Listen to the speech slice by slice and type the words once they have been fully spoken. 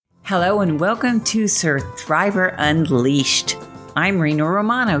Hello and welcome to Surthriver Unleashed. I'm Rena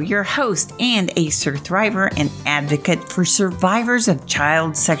Romano, your host and a Surthriver and advocate for survivors of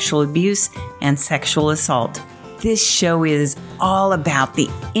child sexual abuse and sexual assault. This show is all about the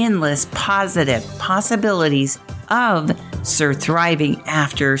endless positive possibilities of surthriving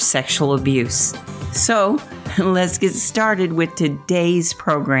after sexual abuse. So let's get started with today's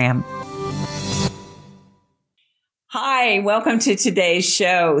program. Hi, welcome to today's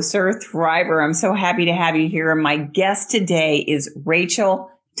show, Surthriver. I'm so happy to have you here. My guest today is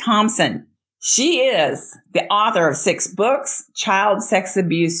Rachel Thompson. She is the author of 6 books, child sex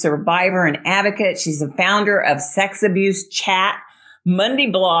abuse survivor and advocate. She's the founder of Sex Abuse Chat,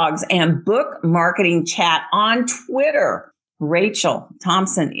 Monday blogs, and book marketing chat on Twitter. Rachel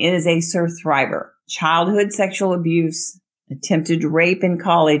Thompson is a surthriver, childhood sexual abuse, attempted rape in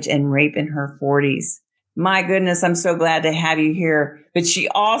college, and rape in her 40s. My goodness, I'm so glad to have you here. But she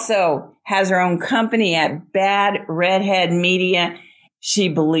also has her own company at Bad Redhead Media. She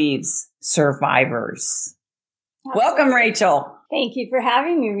believes survivors. Welcome, Rachel. Thank you for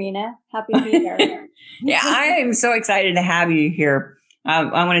having me, Rena. Happy to be here. Yeah, I am so excited to have you here. I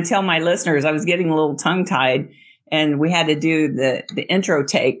want to tell my listeners I was getting a little tongue-tied, and we had to do the intro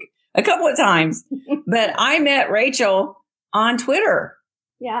take a couple of times. But I met Rachel on Twitter.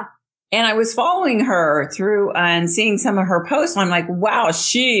 Yeah. And I was following her through and seeing some of her posts. I'm like, wow,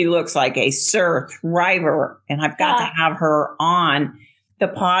 she looks like a surthriver. And I've got to have her on the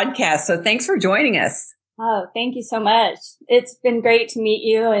podcast. So thanks for joining us. Oh, thank you so much. It's been great to meet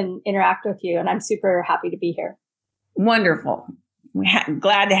you and interact with you. And I'm super happy to be here. Wonderful.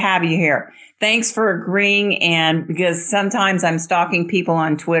 Glad to have you here. Thanks for agreeing. And because sometimes I'm stalking people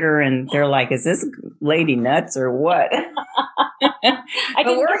on Twitter and they're like, is this lady nuts or what? I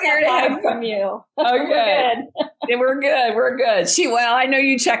didn't we're here to have from you. Okay. We're good. I know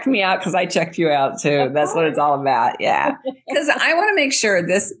you checked me out because I checked you out too. That's what it's all about. Yeah. Because I want to make sure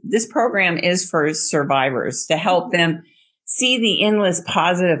this program is for survivors to help them see the endless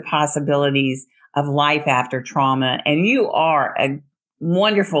positive possibilities of life after trauma. And you are a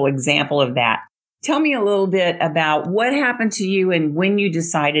wonderful example of that. Tell me a little bit about what happened to you and when you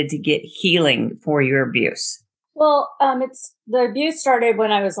decided to get healing for your abuse. Well, the abuse started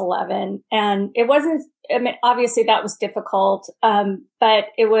when I was 11, and it wasn't, obviously that was difficult. But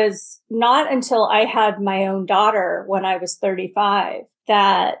it was not until I had my own daughter when I was 35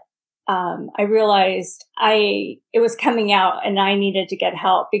 that I realized it was coming out and I needed to get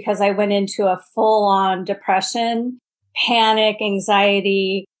help because I went into a full-on depression, panic,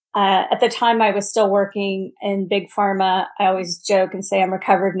 anxiety. At the time, I was still working in big pharma. I always joke and say I'm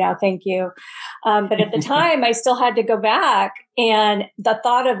recovered now. Thank you. But at the time, I still had to go back. And the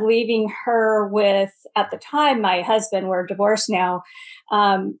thought of leaving her with, at the time, my husband, we're divorced now,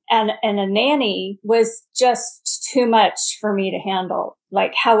 and a nanny was just too much for me to handle.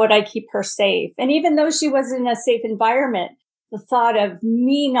 Like, how would I keep her safe? And even though she was in a safe environment, the thought of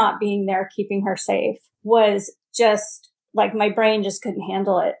me not being there, keeping her safe was just like my brain just couldn't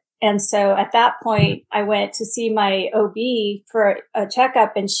handle it. And so at that point, I went to see my OB for a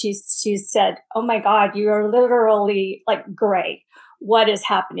checkup, and she said, "Oh my God, you are literally like gray. What is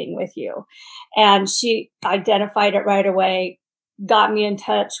happening with you?" And she identified it right away, got me in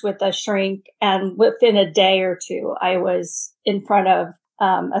touch with a shrink, and within a day or two, I was in front of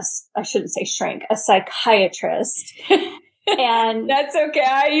I shouldn't say shrink, a psychiatrist. And that's okay.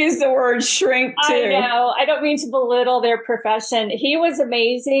 I use the word shrink too. I know. I don't mean to belittle their profession. He was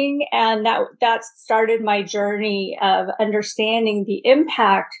amazing. And that started my journey of understanding the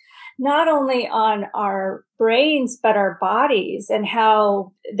impact, not only on our brains, but our bodies, and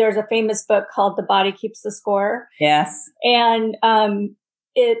how there's a famous book called The Body Keeps the Score. Yes. And,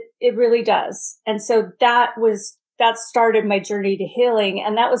 it really does. And so that started my journey to healing.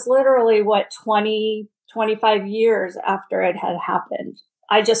 And that was literally 25 years after it had happened.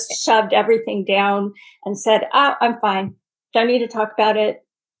 I just shoved everything down and said, I'm fine. Don't need to talk about it.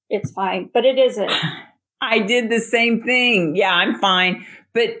 It's fine. But it isn't. I did the same thing. Yeah, I'm fine.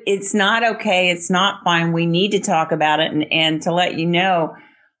 But it's not okay. It's not fine. We need to talk about it. And to let you know,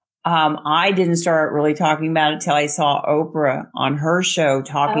 I didn't start really talking about it till I saw Oprah on her show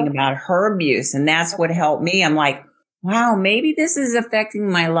talking about her abuse. And that's what helped me. I'm like, wow, maybe this is affecting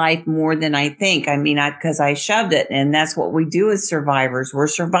my life more than I think. I mean, because I shoved it. And that's what we do as survivors. We're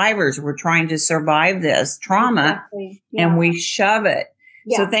survivors. We're trying to survive this trauma. Exactly. Yeah. And we shove it.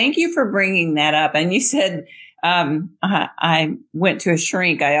 Yeah. So thank you for bringing that up. And you said, I went to a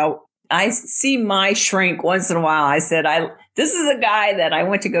shrink. I see my shrink once in a while. I said, this is a guy that I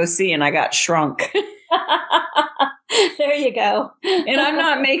went to go see and I got shrunk. There you go. And I'm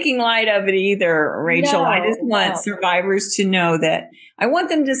not making light of it either, Rachel. I just want survivors to know that I want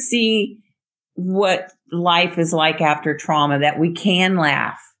them to see what life is like after trauma, that we can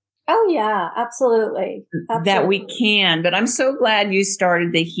laugh. Oh, yeah, absolutely. That we can. But I'm so glad you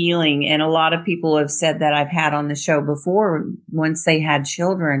started the healing. And a lot of people have said that I've had on the show before, once they had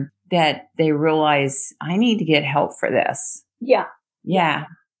children, that they realize I need to get help for this. Yeah. Yeah.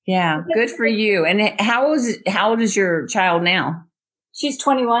 Yeah. Good for you. And how old is your child now? She's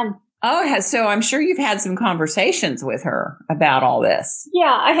 21. Oh, so I'm sure you've had some conversations with her about all this.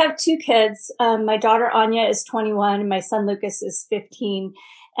 Yeah, I have two kids. My daughter Anya is 21 and my son Lucas is 15.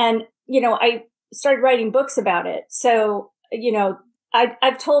 And, I started writing books about it. So,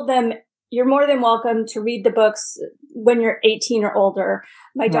 I've told them you're more than welcome to read the books when you're 18 or older.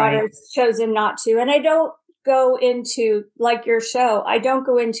 My daughter's chosen not to. And I don't go into, like your show, I don't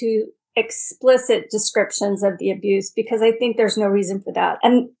go into explicit descriptions of the abuse because I think there's no reason for that.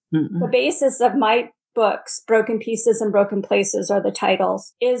 And the basis of my books, Broken Pieces and Broken Places are the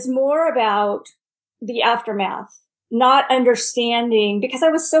titles, is more about the aftermath, not understanding, because I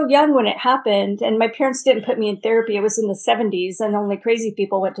was so young when it happened and my parents didn't put me in therapy. It was in the 70s and only crazy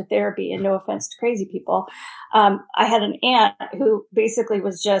people went to therapy, and no offense to crazy people. I had an aunt who basically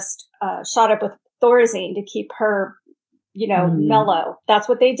was just shot up with Thorazine to keep her, mellow. That's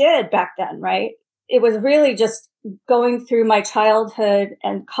what they did back then, right? It was really just going through my childhood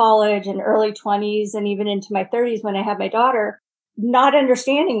and college and early 20s and even into my 30s when I had my daughter, not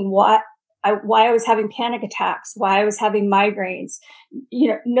understanding why I was having panic attacks, why I was having migraines.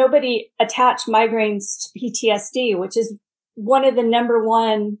 Nobody attached migraines to PTSD, which is one of the number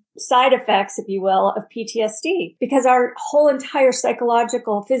one side effects, if you will, of PTSD, because our whole entire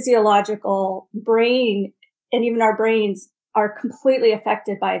psychological, physiological brain and even our brains are completely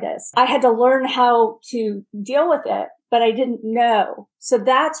affected by this. I had to learn how to deal with it, but I didn't know. So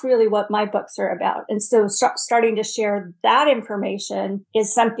that's really what my books are about. And so starting to share that information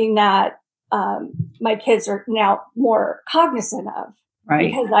is something that my kids are now more cognizant of. Right.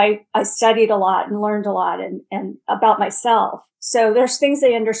 Because I studied a lot and learned a lot and about myself. So there's things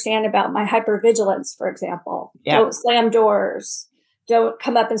they understand about my hypervigilance, for example. Yep. Don't slam doors. Don't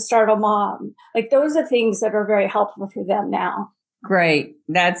come up and startle mom. Like those are things that are very helpful for them now. Great.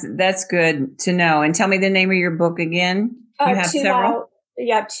 That's good to know. And tell me the name of your book again. You have several?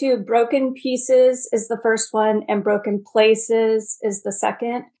 Two. Broken Pieces is the first one and Broken Places is the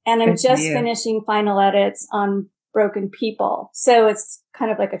second. And I'm just finishing final edits on Broken People. So it's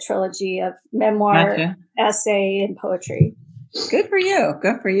kind of like a trilogy of memoir, essay, and poetry. Good for you.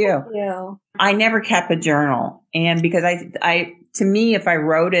 Good for you. Thank you. I never kept a journal. And because to me, if I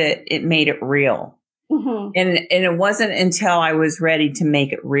wrote it, it made it real. Mm-hmm. And it wasn't until I was ready to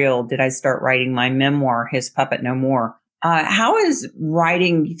make it real did I start writing my memoir, His Puppet No More. How is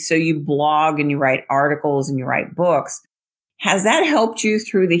writing, so you blog and you write articles and you write books, has that helped you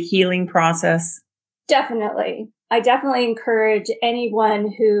through the healing process? Definitely. I definitely encourage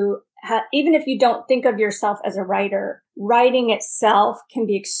anyone who, even if you don't think of yourself as a writer, writing itself can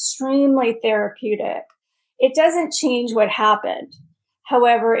be extremely therapeutic. It doesn't change what happened.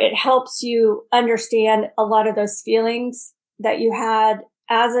 However, it helps you understand a lot of those feelings that you had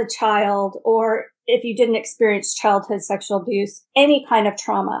as a child, or if you didn't experience childhood sexual abuse, any kind of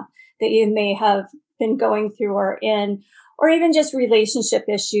trauma that you may have been going through or in, or even just relationship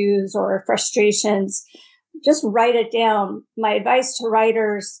issues or frustrations. Just write it down. My advice to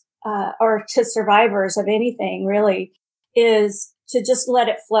writers or to survivors of anything really is to just let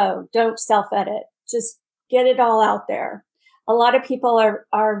it flow. Don't self-edit. Just get it all out there. A lot of people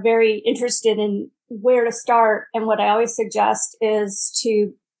are very interested in where to start. And what I always suggest is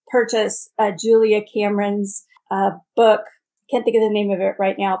to purchase Julia Cameron's book. Can't think of the name of it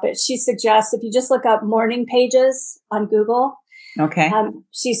right now, but she suggests if you just look up morning pages on Google,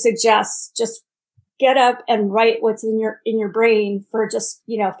 she suggests just get up and write what's in your brain for just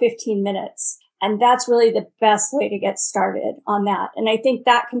 15 minutes, and that's really the best way to get started on that. And I think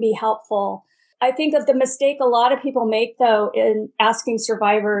that can be helpful. I think that the mistake a lot of people make, though, in asking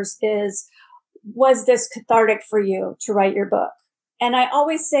survivors is, was this cathartic for you to write your book? And I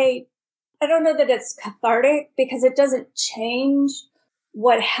always say, I don't know that it's cathartic because it doesn't change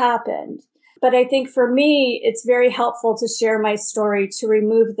what happened. But I think for me, it's very helpful to share my story to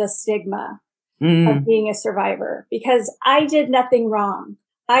remove the stigma of being a survivor, because I did nothing wrong.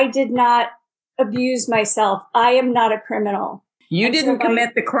 I did not abuse myself. I am not a criminal. You didn't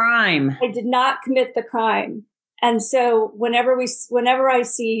commit the crime. I did not commit the crime. And so whenever I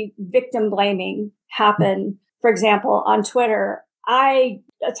see victim blaming happen, for example, on Twitter, I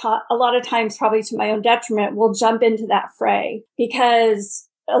a lot of times, probably to my own detriment, will jump into that fray because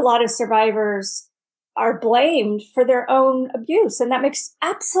a lot of survivors are blamed for their own abuse. And that makes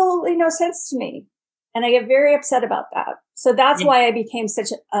absolutely no sense to me. And I get very upset about that. So that's why I became such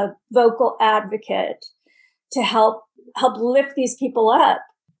a vocal advocate to help lift these people up.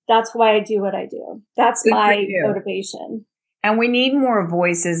 That's why I do what I do. That's my motivation. And we need more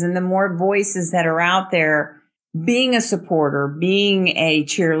voices, and the more voices that are out there, being a supporter, being a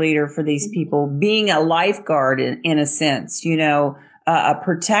cheerleader for these people, being a lifeguard in a sense, a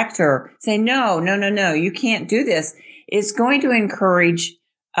protector, say, no, you can't do this. It's going to encourage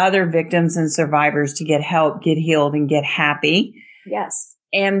other victims and survivors to get help, get healed, and get happy. Yes.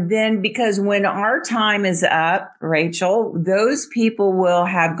 And then because when our time is up, Rachel, those people will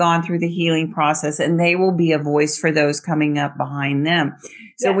have gone through the healing process and they will be a voice for those coming up behind them.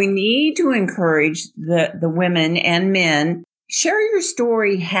 So we need to encourage the women and men. Share your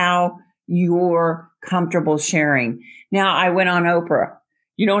story, how you're comfortable sharing. Now, I went on Oprah.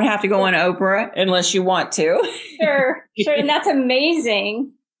 You don't have to go on Oprah unless you want to. Sure. And that's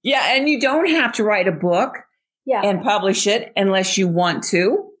amazing. Yeah. And you don't have to write a book and publish it unless you want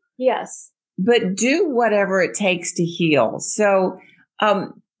to. Yes. But do whatever it takes to heal. So,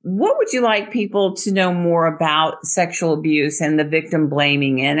 what would you like people to know more about sexual abuse and the victim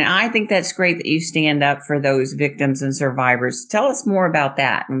blaming? And I think that's great that you stand up for those victims and survivors. Tell us more about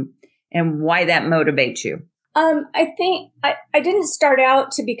that and why that motivates you. I think I didn't start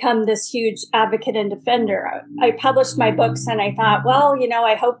out to become this huge advocate and defender. I published my books and I thought, well,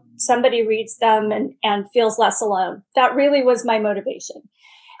 I hope somebody reads them and feels less alone. That really was my motivation.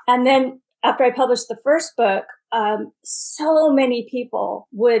 And then after I published the first book, so many people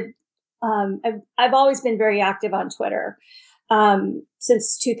would, I've always been very active on Twitter,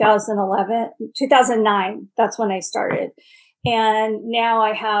 since 2009. That's when I started. And now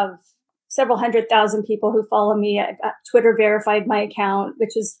I have several 100,000 people who follow me. I got Twitter verified my account,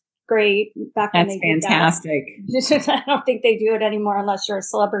 which is great. Back when That's fantastic. I don't think they do it anymore unless you're a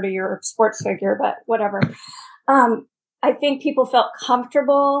celebrity or a sports figure, but whatever. I think people felt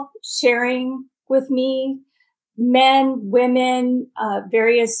comfortable sharing with me, men, women,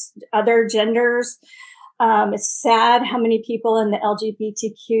 various other genders. It's sad how many people in the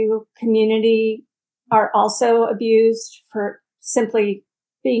LGBTQ community are also abused for simply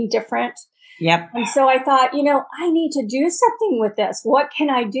being different. Yep. And so I thought, I need to do something with this. What can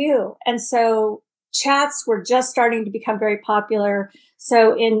I do? And so chats were just starting to become very popular.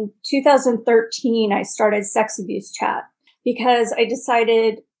 So in 2013, I started Sex Abuse Chat because I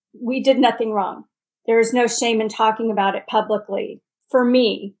decided we did nothing wrong. There is no shame in talking about it publicly for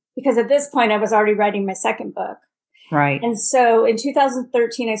me, because at this point I was already writing my second book. Right. And so in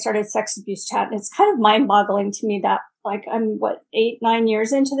 2013, I started Sex Abuse Chat. And it's kind of mind boggling to me that I'm 8-9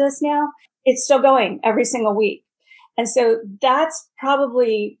 years into this now. It's still going every single week. And so that's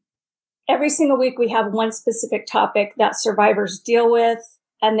probably every single week we have one specific topic that survivors deal with.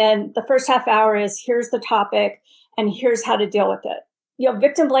 And then the first half hour is here's the topic and here's how to deal with it.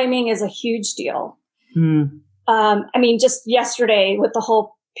 Victim blaming is a huge deal. Just yesterday with the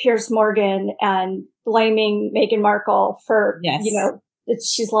whole Piers Morgan and blaming Meghan Markle for, that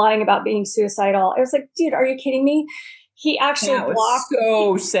she's lying about being suicidal. I was like, dude, are you kidding me? He actually blocked.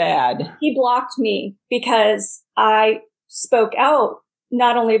 So sad. He blocked me because I spoke out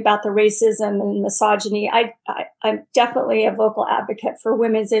not only about the racism and misogyny. I'm definitely a vocal advocate for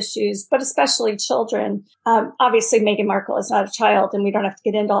women's issues, but especially children. Obviously, Meghan Markle is not a child, and we don't have to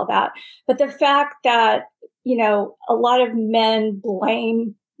get into all that. But the fact that a lot of men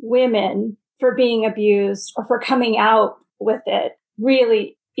blame women for being abused or for coming out with it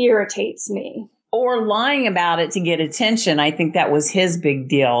really irritates me. Or lying about it to get attention. I think that was his big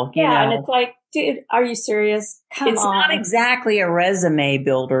deal. And it's like, dude, are you serious? Come on. It's not exactly a resume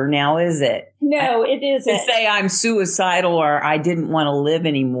builder now, is it? No, it isn't. To say I'm suicidal or I didn't want to live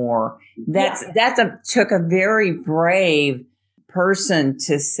anymore. Took a very brave person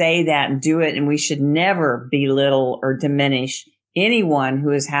to say that and do it. And we should never belittle or diminish anyone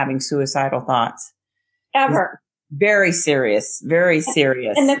who is having suicidal thoughts. Ever. Very serious, very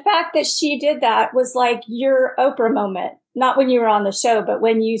serious. And the fact that she did that was like your Oprah moment, not when you were on the show, but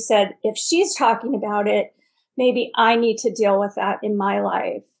when you said, if she's talking about it, maybe I need to deal with that in my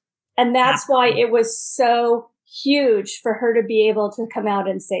life. And that's why it was so huge for her to be able to come out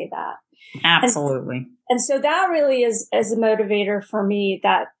and say that. Absolutely. And so that really is a motivator for me,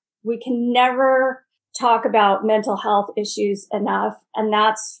 that we can never talk about mental health issues enough. And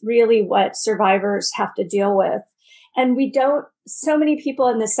that's really what survivors have to deal with. And so many people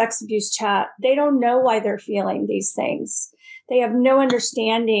in the Sex Abuse Chat, they don't know why they're feeling these things. They have no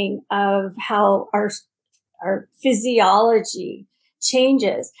understanding of how our physiology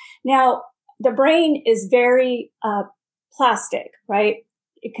changes. Now, the brain is very plastic, right?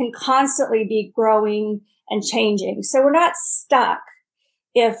 It can constantly be growing and changing. So we're not stuck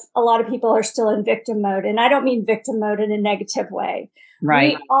if a lot of people are still in victim mode. And I don't mean victim mode in a negative way.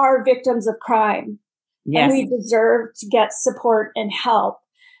 Right. We are victims of crime. Yes. And we deserve to get support and help,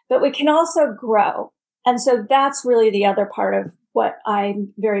 but we can also grow. And so that's really the other part of what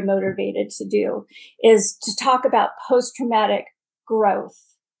I'm very motivated to do, is to talk about post-traumatic growth,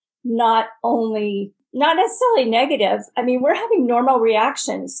 not necessarily negative. I mean, we're having normal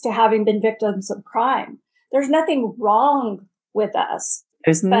reactions to having been victims of crime. There's nothing wrong with us.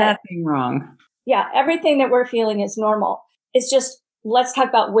 There's nothing wrong. Yeah, everything that we're feeling is normal. It's just, let's talk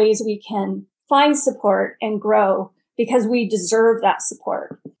about ways we can find support and grow, because we deserve that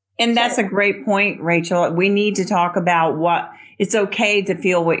support. And that's a great point, Rachel. We need to talk about it's okay to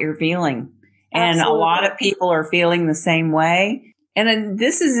feel what you're feeling. And Absolutely. A lot of people are feeling the same way. And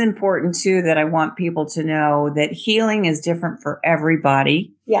this is important too, that I want people to know that healing is different for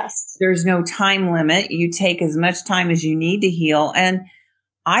everybody. Yes. There's no time limit. You take as much time as you need to heal. And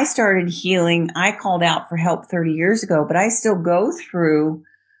I started healing. I called out for help 30 years ago, but I still go through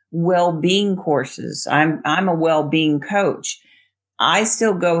well-being courses. I'm a well-being coach. I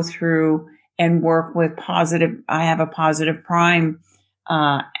still go through and work with I have a Positive Prime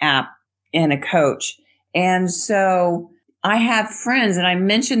app and a coach. And so I have friends, and I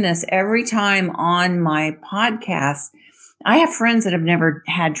mention this every time on my podcast. I have friends that have never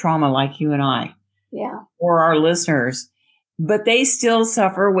had trauma like you and I. Yeah. Or our listeners, but they still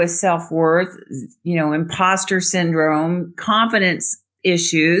suffer with self-worth, imposter syndrome, confidence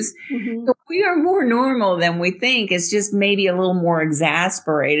issues. Mm-hmm. So we are more normal than we think. It's just maybe a little more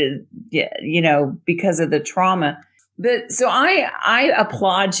exasperated, because of the trauma. But so I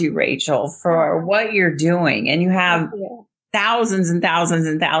applaud you, Rachel, for what you're doing. And you have thousands and thousands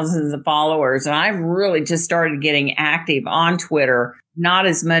and thousands of followers. And I've really just started getting active on Twitter, not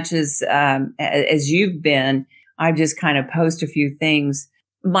as much as you've been. I just kind of post a few things.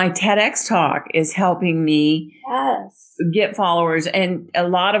 My TEDx talk is helping me get followers. And a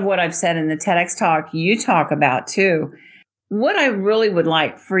lot of what I've said in the TEDx talk, you talk about too. What I really would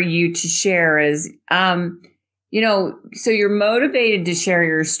like for you to share is, so you're motivated to share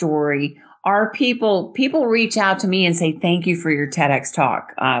your story. Are people reach out to me and say, thank you for your TEDx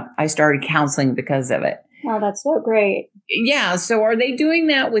talk. I started counseling because of it. Oh, that's so great. Yeah. So are they doing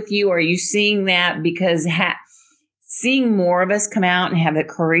that with you? Are you seeing that because seeing more of us come out and have the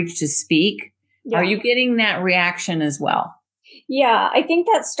courage to speak? Yeah. Are you getting that reaction as well? Yeah, I think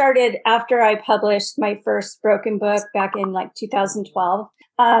that started after I published my first Broken book back in 2012.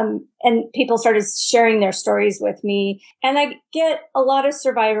 And people started sharing their stories with me. And I get a lot of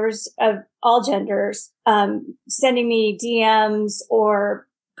survivors of all genders sending me DMs or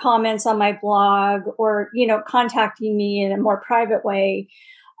comments on my blog, or, contacting me in a more private way,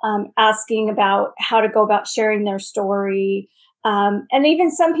 asking about how to go about sharing their story. And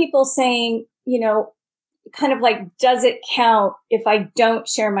even some people saying, kind of like, does it count if I don't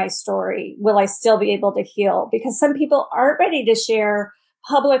share my story? Will I still be able to heal? Because some people aren't ready to share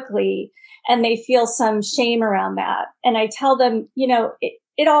publicly and they feel some shame around that. And I tell them,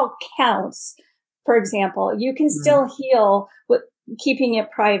 it all counts. For example, you can still heal with keeping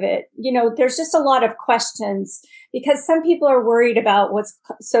it private. There's just a lot of questions because some people are worried about what's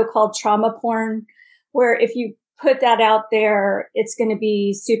so-called trauma porn, where if you put that out there, it's going to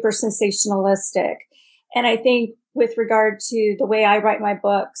be super sensationalistic. And I think with regard to the way I write my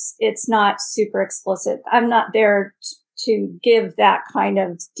books, it's not super explicit. I'm not there to give that kind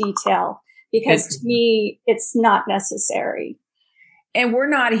of detail because to me, it's not necessary. And we're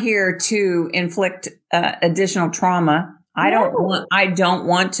not here to inflict additional trauma. I don't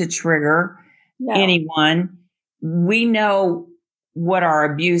want to trigger anyone. We know what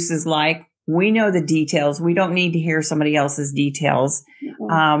our abuse is like. We know the details. We don't need to hear somebody else's details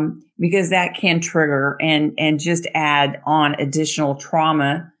because that can trigger and just add on additional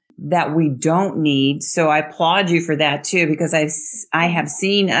trauma that we don't need. So I applaud you for that too, because I have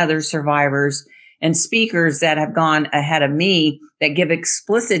seen other survivors and speakers that have gone ahead of me that give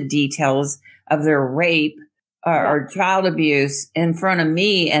explicit details of their rape or child abuse in front of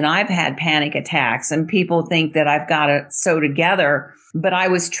me. And I've had panic attacks and people think that I've got it so together, but I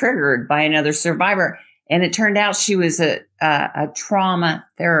was triggered by another survivor. And it turned out she was a trauma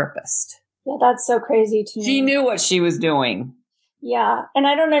therapist. Yeah, that's so crazy to me. She knew what she was doing. Yeah. And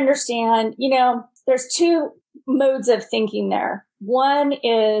I don't understand, there's two modes of thinking there. One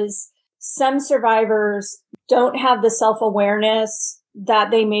is some survivors don't have the self-awareness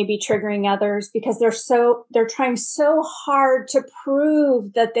that they may be triggering others because they're trying so hard to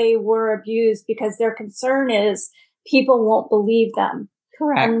prove that they were abused because their concern is people won't believe them.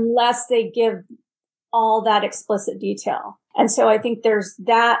 Correct. Unless they give all that explicit detail. And so I think there's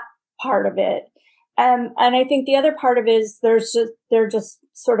that part of it. And I think the other part of it is they're just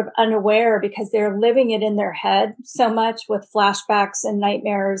sort of unaware because they're living it in their head so much with flashbacks and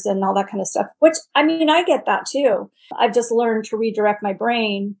nightmares and all that kind of stuff, which, I mean, I get that too. I've just learned to redirect my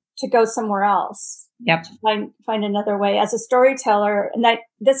brain to go somewhere else. Yep. To find another way as a storyteller. And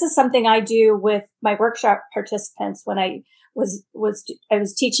this is something I do with my workshop participants when I was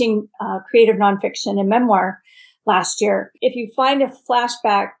teaching creative nonfiction and memoir last year. If you find a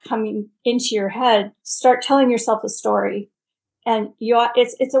flashback coming into your head, start telling yourself a story, and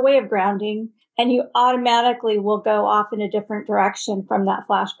it's a way of grounding, and you automatically will go off in a different direction from that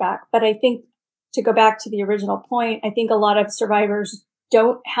flashback. But I think to go back to the original point, I think a lot of survivors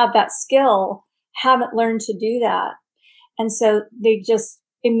don't have that skill, haven't learned to do that, and so they just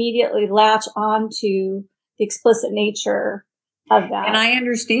immediately latch on to the explicit nature of that. And I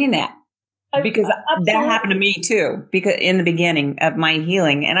understand that. Because that happened to me too, because in the beginning of my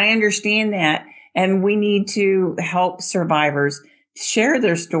healing, and I understand that. And we need to help survivors share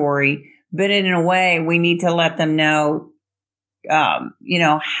their story, but in a way we need to let them know,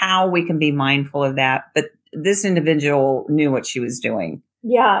 how we can be mindful of that. But this individual knew what she was doing.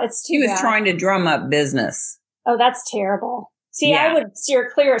 Yeah, it's too bad. She was trying to drum up business. Oh, that's terrible. See, yeah. I would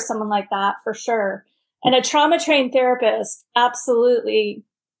steer clear of someone like that for sure. And a trauma trained therapist, absolutely.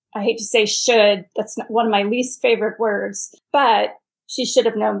 I hate to say should, that's one of my least favorite words, but she should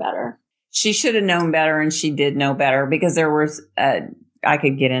have known better. She should have known better, and she did know better because there was, I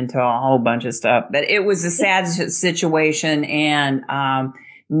could get into a whole bunch of stuff, but it was a sad situation. And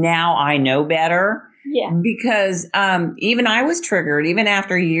now I know better. Yeah. Because even I was triggered, even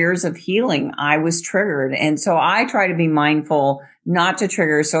after years of healing, I was triggered. And so I try to be mindful not to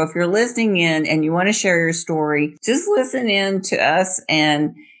trigger. So if you're listening in and you want to share your story, just listen in to us.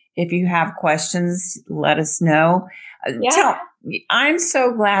 And if you have questions, let us know. Yeah. I'm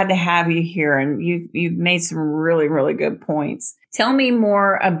so glad to have you here, and you've made some really, really good points. Tell me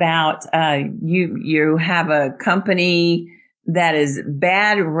more about you have a company that is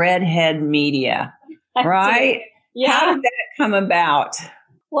Bad Redhead Media, right? Yeah. How did that come about?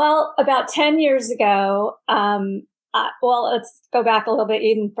 Well, about 10 years ago, let's go back a little bit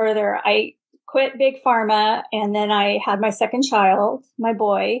even further. I quit Big Pharma, and then I had my second child, my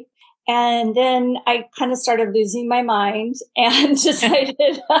boy. And then I kind of started losing my mind and decided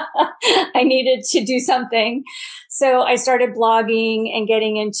I needed to do something. So I started blogging and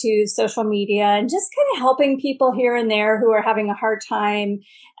getting into social media and just kind of helping people here and there who are having a hard time.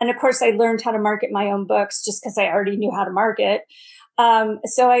 And of course, I learned how to market my own books just because I already knew how to market.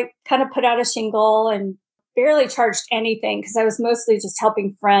 So I kind of put out a shingle and barely charged anything because I was mostly just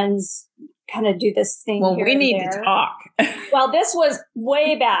helping friends kind of do this thing. Well, we need to talk. Well, this was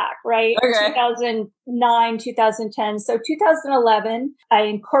way back, right? Okay. 2009, 2010. So 2011, I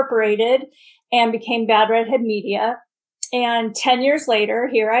incorporated and became Bad Redhead Media. And 10 years later,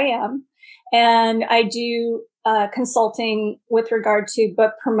 here I am. And I do consulting with regard to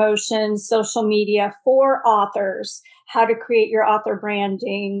book promotion, social media for authors, how to create your author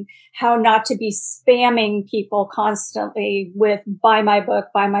branding, how not to be spamming people constantly with buy my book,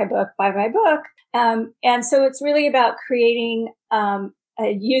 buy my book, buy my book. And so it's really about creating a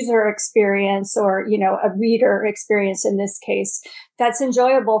user experience or, a reader experience in this case that's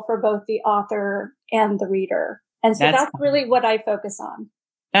enjoyable for both the author and the reader. And so that's really what I focus on.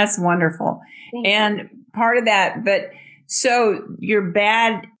 That's wonderful. And part of that, but so your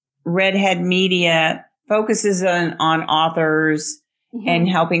Bad Redhead Media focuses on authors and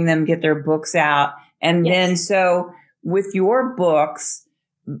helping them get their books out. And then so with your books,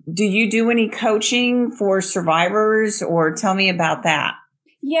 do you do any coaching for survivors, or tell me about that?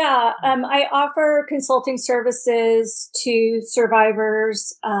 Yeah, I offer consulting services to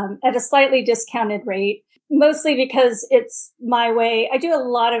survivors at a slightly discounted rate, mostly because it's my way. I do a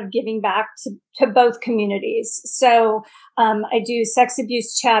lot of giving back to both communities. So I do sex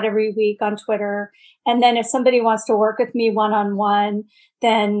abuse chat every week on Twitter. And then if somebody wants to work with me one-on-one,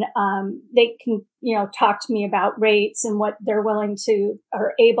 then they can, talk to me about rates and what they're willing to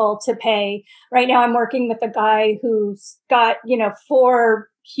or able to pay. Right now, I'm working with a guy who's got, 4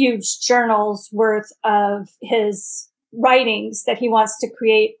 huge journals worth of his writings that he wants to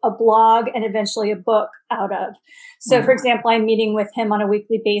create a blog and eventually a book out of. So, for example, I'm meeting with him on a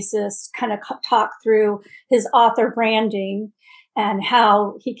weekly basis, kind of talk through his author branding. and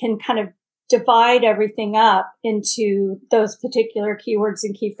how he can kind of divide everything up into those particular keywords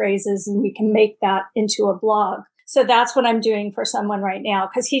and key phrases, and we can make that into a blog. So that's what I'm doing for someone right now,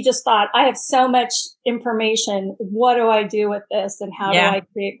 because he just thought, I have so much information. What do I do with this? And how do I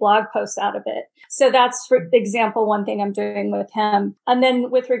create blog posts out of it? So that's, for example, one thing I'm doing with him. And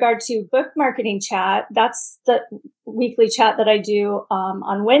then with regard to book marketing chat, that's the weekly chat that I do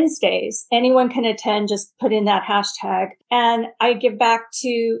on Wednesdays. Anyone can attend, just put in that hashtag. And I give back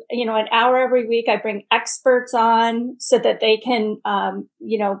to, an hour every week. I bring experts on so that they can,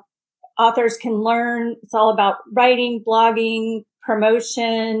 authors can learn. It's all about writing, blogging,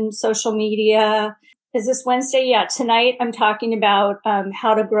 promotion, social media. Is this Wednesday? Yeah. Tonight I'm talking about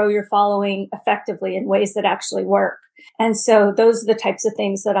how to grow your following effectively in ways that actually work. And so those are the types of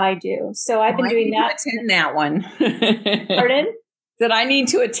things that I do. So I've been doing that. To attend that one. Pardon? That I need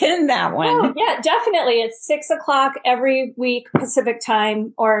to attend that one. Oh, yeah, definitely. It's 6:00 every week Pacific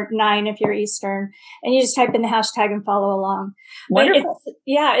time, or 9 if you're Eastern. And you just type in the hashtag and follow along. Wonderful.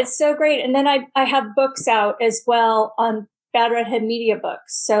 It's so great. And then I have books out as well on Bad Redhead Media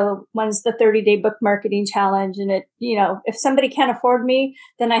Books. So one's the 30-day book marketing challenge. And if somebody can't afford me,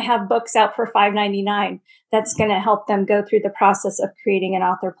 then I have books out for $5.99. That's going to help them go through the process of creating an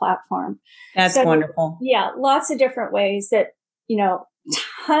author platform. That's wonderful. Yeah. Lots of different ways that,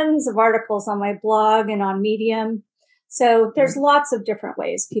 tons of articles on my blog and on Medium. So there's lots of different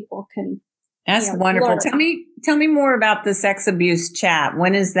ways people can. That's wonderful. Learn. Tell me more about the sex abuse chat.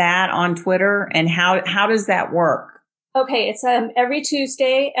 When is that on Twitter, and how does that work? Okay. It's every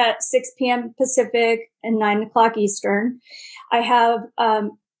Tuesday at 6 p.m. Pacific and 9:00 Eastern. I have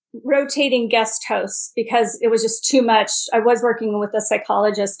rotating guest hosts because it was just too much. I was working with a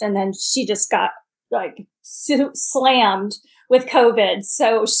psychologist, and then she just got slammed with COVID.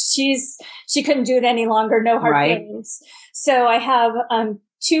 So she couldn't do it any longer. No hard feelings. So I have,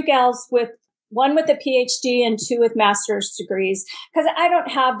 2 gals one with a PhD and 2 with master's degrees, because I don't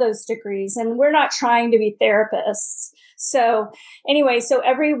have those degrees and we're not trying to be therapists. So anyway,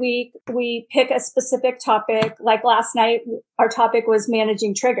 every week we pick a specific topic. Like last night, our topic was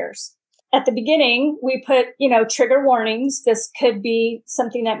managing triggers. At the beginning, we put, trigger warnings. This could be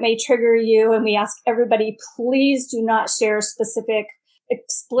something that may trigger you. And we ask everybody, please do not share specific,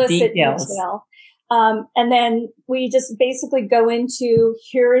 explicit detail. And then we just basically go into,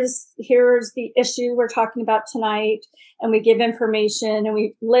 here's the issue we're talking about tonight. And we give information and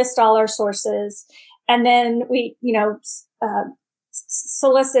we list all our sources. And then we,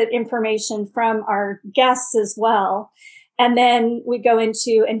 solicit information from our guests as well. And then we go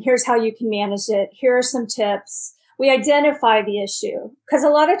into, and here's how you can manage it. Here are some tips. We identify the issue, because a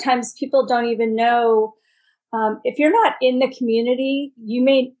lot of times people don't even know, if you're not in the community, you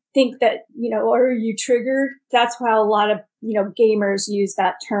may think that, are you triggered? That's how a lot of, gamers use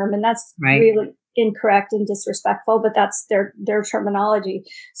that term. And that's really incorrect and disrespectful, but that's their terminology.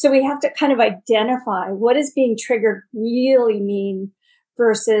 So we have to kind of identify what does being triggered really mean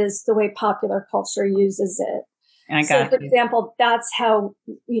versus the way popular culture uses it. So, for example, that's how,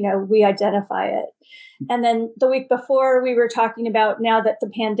 we identify it. And then the week before, we were talking about, now that the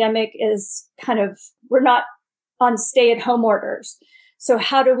pandemic is we're not on stay-at-home orders. So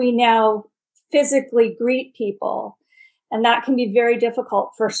how do we now physically greet people? And that can be very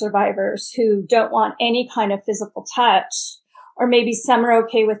difficult for survivors who don't want any kind of physical touch, or maybe some are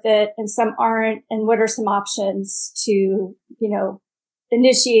okay with it and some aren't. And what are some options to,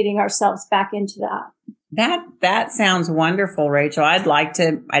 initiating ourselves back into that? That sounds wonderful, Rachel. I'd like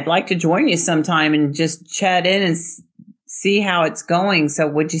to join you sometime and just chat in and see how it's going. So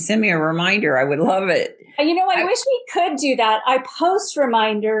would you send me a reminder? I would love it. I wish we could do that. I post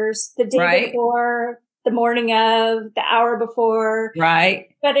reminders the day before, the morning of, the hour before. Right.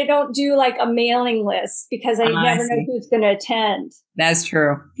 But I don't do like a mailing list because I never know who's going to attend. That's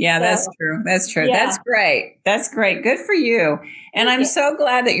true. Yeah, that's true. Yeah. That's great. That's great. Good for you. And I'm so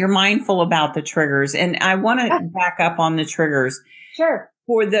glad that you're mindful about the triggers. And I want to back up on the triggers. Sure.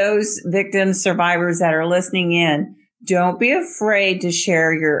 For those victims, survivors that are listening in, don't be afraid to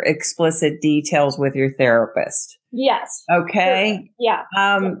share your explicit details with your therapist. Yes. Okay. Sure.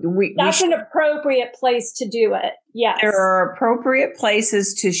 Yeah. That's an appropriate place to do it. Yes. There are appropriate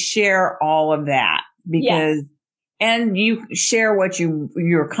places to share all of that because, and you share what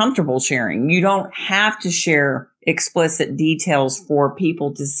you're comfortable sharing. You don't have to share explicit details for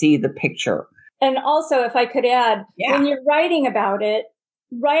people to see the picture. And also, if I could add, when you're writing about it,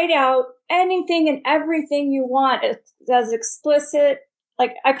 write out anything and everything you want as explicit.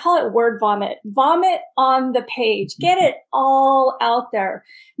 Like I call it word vomit. Vomit on the page. Get it all out there.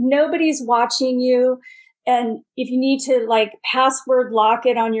 Nobody's watching you. And if you need to like password lock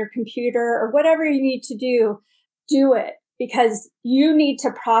it on your computer or whatever you need to do it, because you need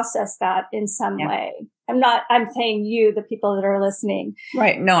to process that in some way. I'm saying you, the people that are listening.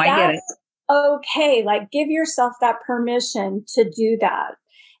 Right. No, I get it. Okay. Like give yourself that permission to do that.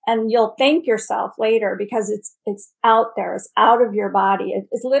 And you'll thank yourself later because it's out there. It's out of your body.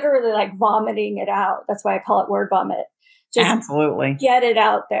 It's literally like vomiting it out. That's why I call it word vomit. Just absolutely get it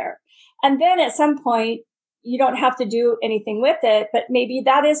out there. And then at some point, you don't have to do anything with it, but maybe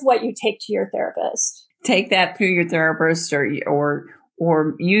that is what you take to your therapist. Take that to your therapist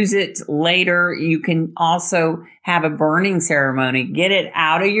or use it later. You can also have a burning ceremony. Get it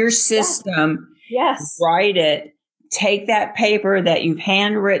out of your system. Yes. Write it. Take that paper that you've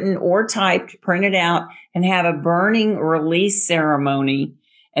handwritten or typed, print it out, and have a burning release ceremony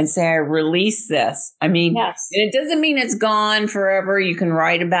and say, I release this. I mean, yes. And it doesn't mean it's gone forever. You can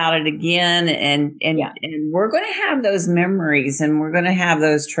write about it again and we're going to have those memories and we're going to have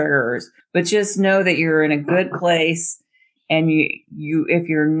those triggers, but just know that you're in a good place. And you, if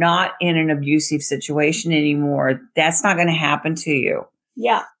you're not in an abusive situation anymore, that's not going to happen to you.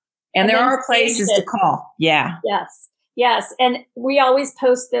 Yeah. And there are places to call. Yeah. Yes. Yes. And we always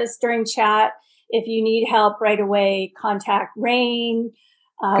post this during chat. If you need help right away, contact RAINN.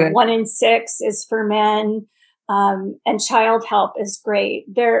 1 in 6 is for men. And Child Help is great.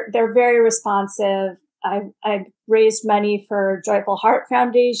 They're very responsive. I've raised money for Joyful Heart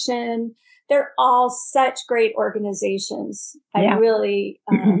Foundation. They're all such great organizations. I really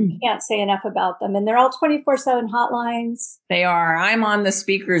can't say enough about them. And they're all 24/7 hotlines. They are. I'm on the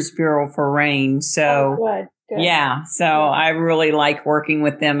Speakers Bureau for RAINN. So good. Yeah. So I really like working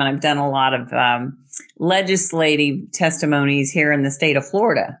with them. And I've done a lot of legislative testimonies here in the state of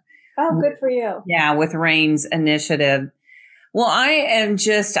Florida. Oh, good for you. Yeah. With RAINN's initiative. Well, I am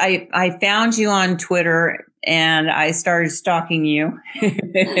just, I found you on Twitter and I started stalking you in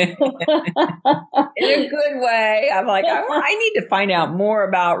a good way. I'm like, I need to find out more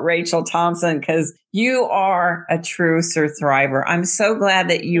about Rachel Thompson because you are a true Surthriver. I'm so glad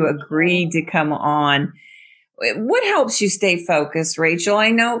that you agreed to come on. What helps you stay focused, Rachel?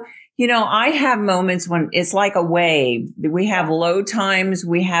 I know, I have moments when it's like a wave. We have low times,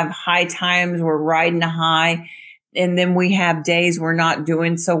 we have high times, we're riding a high. And then we have days we're not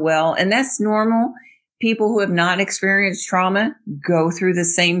doing so well. And that's normal. People who have not experienced trauma go through the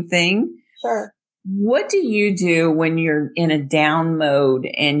same thing. Sure. What do you do when you're in a down mode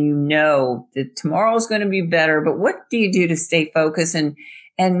and you know that tomorrow's going to be better? But what do you do to stay focused? And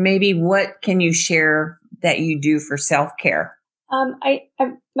maybe what can you share that you do for self-care?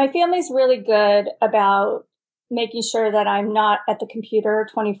 My family's really good about making sure that I'm not at the computer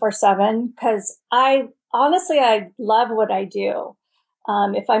 24/7 because I love what I do.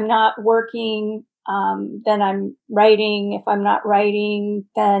 If I'm not working, then I'm writing. If I'm not writing,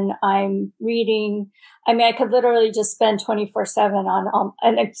 then I'm reading. I mean, I could literally just spend 24/7 on,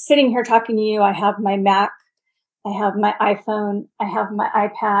 and I'm sitting here talking to you. I have my Mac, I have my iPhone, I have my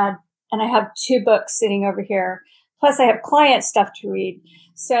iPad, and I have 2 books sitting over here. Plus I have client stuff to read.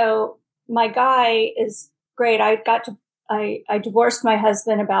 So my guy is great. I divorced my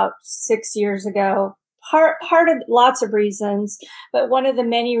husband about 6 years ago. Part of lots of reasons, but one of the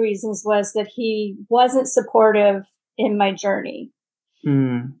many reasons was that he wasn't supportive in my journey.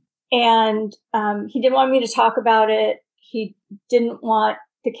 And he didn't want me to talk about it. He didn't want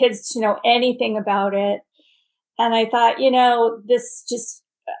the kids to know anything about it. And I thought,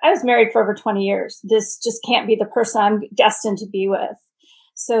 I was married for over 20 years. This just can't be the person I'm destined to be with.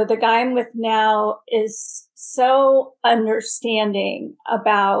 So the guy I'm with now is so understanding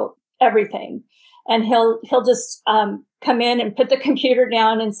about everything. And he'll just come in and put the computer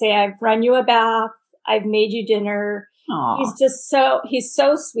down and say, I've run you a bath. I've made you dinner. Aww. He's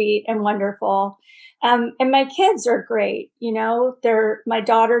so sweet and wonderful. And my kids are great. My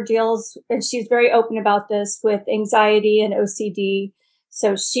daughter deals, and she's very open about this, with anxiety and OCD.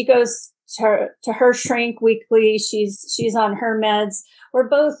 So she goes to her shrink weekly. She's on her meds.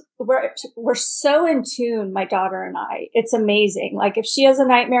 We're so in tune, my daughter and I. It's amazing. Like if she has a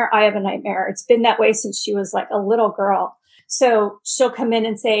nightmare, I have a nightmare. It's been that way since she was like a little girl. So she'll come in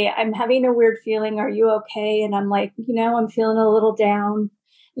and say, I'm having a weird feeling. Are you okay? And I'm like, I'm feeling a little down.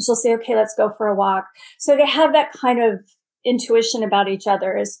 And she'll say, okay, let's go for a walk. So to have that kind of intuition about each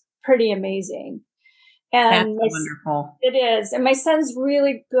other is pretty amazing. And that's wonderful. It is. And my son's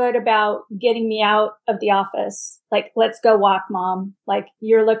really good about getting me out of the office. Like, let's go walk, Mom. Like,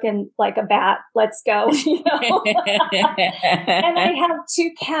 you're looking like a bat. Let's go. And I have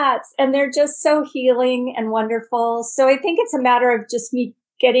 2 cats and they're just so healing and wonderful. So I think it's a matter of just me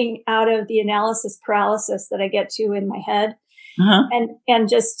getting out of the analysis paralysis that I get to in my head, Uh-huh. and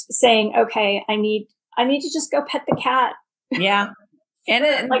just saying, okay, I need to just go pet the cat. Yeah.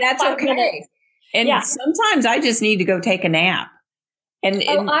 And Like that's 5 okay. minutes. And Yeah. sometimes I just need to go take a nap. And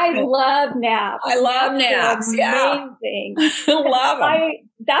I love naps. I love naps. Amazing. Yeah. Love them.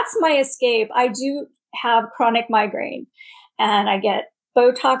 That's my escape. I do have chronic migraine, and I get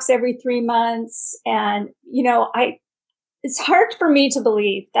Botox every 3 months. And, it's hard for me to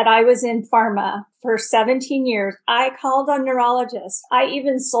believe that I was in pharma for 17 years. I called on neurologists. I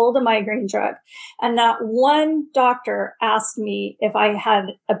even sold a migraine drug. And not one doctor asked me if I had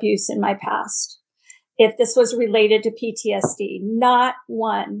abuse in my past, if this was related to PTSD. Not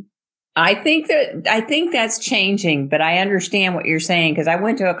one. I think that's changing, but I understand what you're saying, because I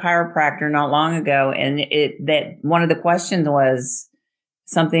went to a chiropractor not long ago, and that one of the questions was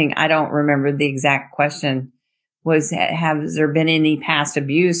something, I don't remember the exact question, was, has there been any past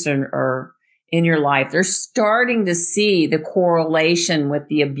abuse or in your life? They're starting to see the correlation with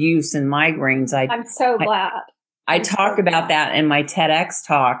the abuse and migraines. I'm so glad. I talk about that in my TEDx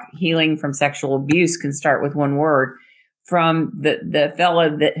talk. Healing from sexual abuse can start with one word. From the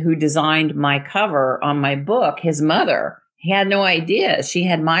fellow who designed my cover on my book, his mother, he had no idea she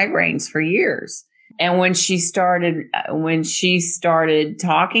had migraines for years. And when she started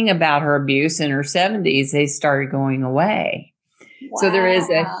talking about her abuse in her 70s, they started going away. Wow. So there is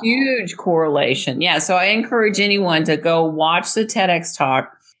a huge correlation. Yeah. So I encourage anyone to go watch the TEDx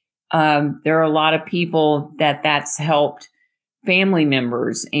talk. There are a lot of people that's helped, family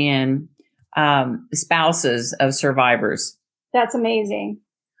members and spouses of survivors. That's amazing.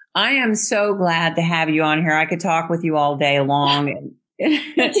 I am so glad to have you on here. I could talk with you all day long. Me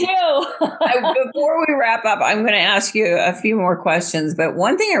too. Before we wrap up, I'm going to ask you a few more questions. But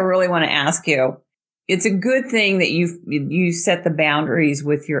one thing I really want to ask you, it's a good thing that you set the boundaries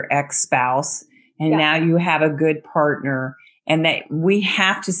with your ex-spouse, and now you have a good partner, and that we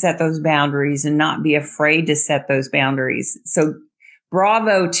have to set those boundaries and not be afraid to set those boundaries. So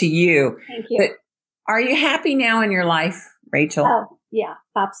bravo to you. Thank you. But are you happy now in your life, Rachel? Oh, yeah,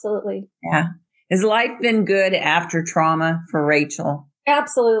 absolutely. Yeah. Has life been good after trauma for Rachel?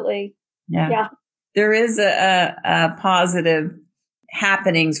 Absolutely. Yeah. There is a positive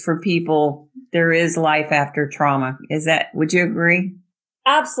happenings for people. There is life after trauma. Would you agree?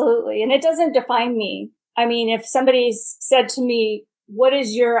 Absolutely. And it doesn't define me. I mean, if somebody's said to me, what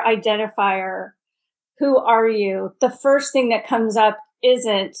is your identifier? Who are you? The first thing that comes up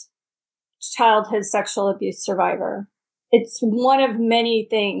isn't childhood sexual abuse survivor. It's one of many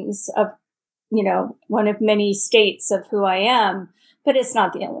things one of many states of who I am, but it's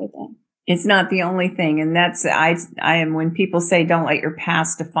not the only thing. It's not the only thing. And that's, I am, when people say, don't let your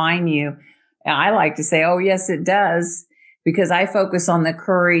past define you, I like to say, oh, yes, it does. Because I focus on the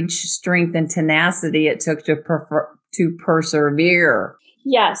courage, strength, and tenacity it took to persevere.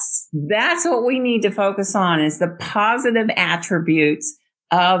 Yes. That's what we need to focus on, is the positive attributes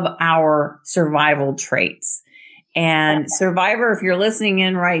of our survival traits. And survivor, if you're listening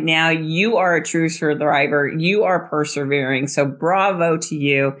in right now, you are a true survivor. You are persevering. So bravo to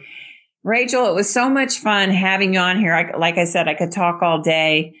you. Rachel, it was so much fun having you on here. Like I said, I could talk all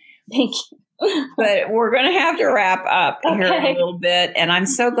day. Thank you. But we're going to have to wrap up here in a little bit. And I'm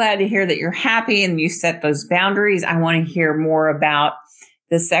so glad to hear that you're happy and you set those boundaries. I want to hear more about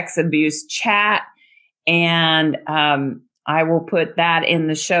the sex abuse chat. And I will put that in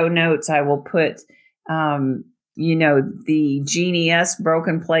the show notes. I will put, the Genius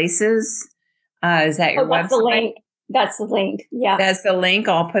Broken Places. Is that your website? The link. That's the link. Yeah. That's the link.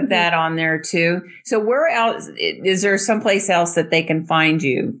 I'll put that on there too. So where else, is there someplace else that they can find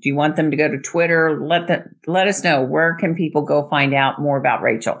you? Do you want them to go to Twitter? Let us know. Where can people go find out more about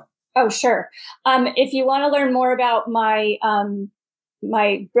Rachel? Oh, sure. If you want to learn more about my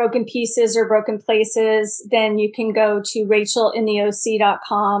broken pieces or broken places, then you can go to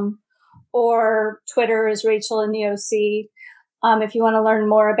rachelintheoc.com, or Twitter is Rachel in the OC. If you want to learn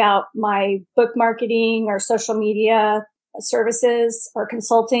more about my book marketing or social media services or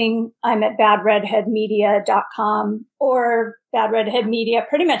consulting, I'm at badredheadmedia.com or Bad Redhead Media,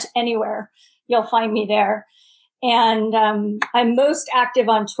 pretty much anywhere. You'll find me there. And I'm most active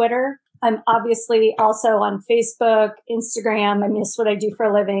on Twitter. I'm obviously also on Facebook, Instagram. I mean, it's what I do for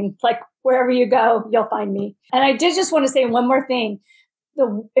a living. Like wherever you go, you'll find me. And I did just want to say one more thing.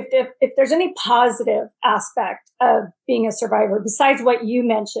 If there's any positive aspect of being a survivor, besides what you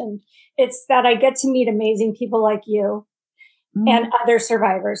mentioned, it's that I get to meet amazing people like you and other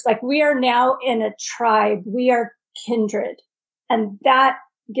survivors. Like we are now in a tribe. We are kindred. And that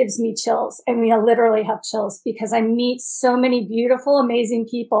gives me chills. I mean, I literally have chills because I meet so many beautiful, amazing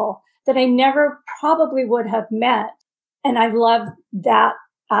people that I never probably would have met. And I love that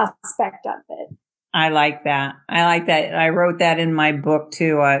aspect of it. I like that. I wrote that in my book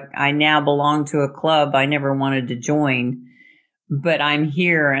too. I now belong to a club I never wanted to join, but I'm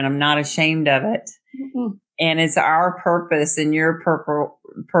here and I'm not ashamed of it. Mm-hmm. And it's our purpose and your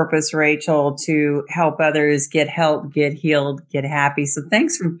purpose, Rachel, to help others get help, get healed, get happy. So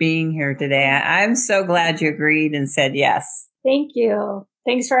thanks for being here today. I'm so glad you agreed and said yes. Thank you.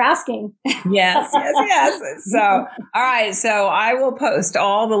 Thanks for asking. Yes. So, all right. So I will post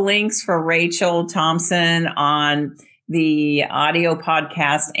all the links for Rachel Thompson on the audio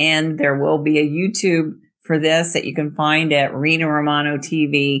podcast, and there will be a YouTube for this that you can find at Rena Romano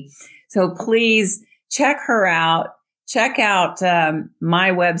TV. So please check her out. Check out my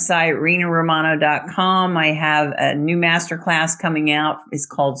website, renaromano.com. I have a new masterclass coming out. It's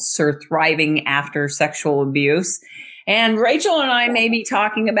called Thriving After Sexual Abuse. And Rachel and I may be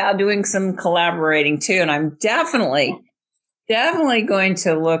talking about doing some collaborating too. And I'm definitely going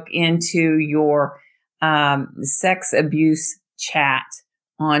to look into your sex abuse chat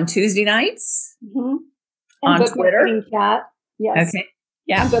on Tuesday nights on Book Twitter. Marketing Chat. Yes. Okay.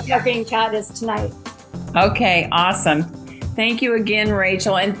 Yeah. And Book Marketing Chat is tonight. Okay. Awesome. Thank you again,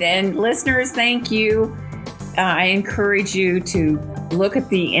 Rachel. And listeners, thank you. I encourage you to look at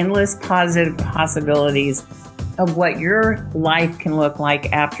the endless positive possibilities of what your life can look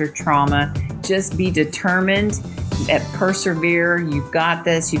like after trauma. Just be determined and persevere. You've got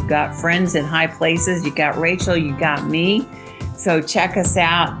this. You've got friends in high places. You got Rachel. You got me. So check us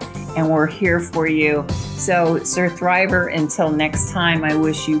out, and we're here for you. So, Sir Thriver, until next time, I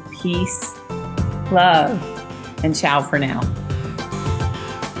wish you peace, love, and ciao for now.